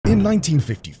In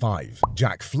 1955,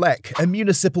 Jack Fleck, a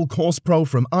municipal course pro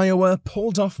from Iowa,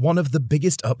 pulled off one of the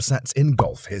biggest upsets in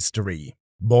golf history.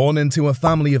 Born into a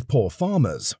family of poor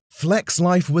farmers, Fleck's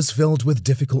life was filled with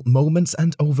difficult moments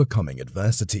and overcoming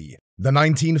adversity. The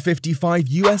 1955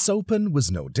 US Open was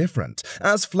no different,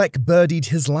 as Fleck birdied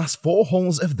his last 4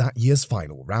 holes of that year's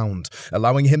final round,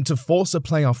 allowing him to force a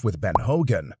playoff with Ben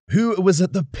Hogan, who was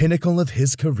at the pinnacle of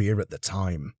his career at the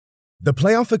time. The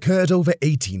playoff occurred over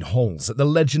 18 holes at the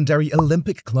legendary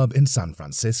Olympic Club in San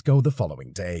Francisco the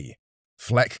following day.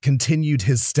 Fleck continued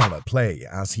his stellar play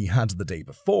as he had the day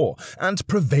before and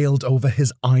prevailed over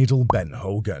his idol Ben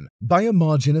Hogan by a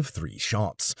margin of 3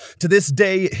 shots. To this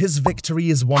day, his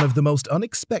victory is one of the most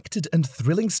unexpected and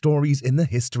thrilling stories in the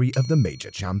history of the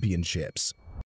major championships.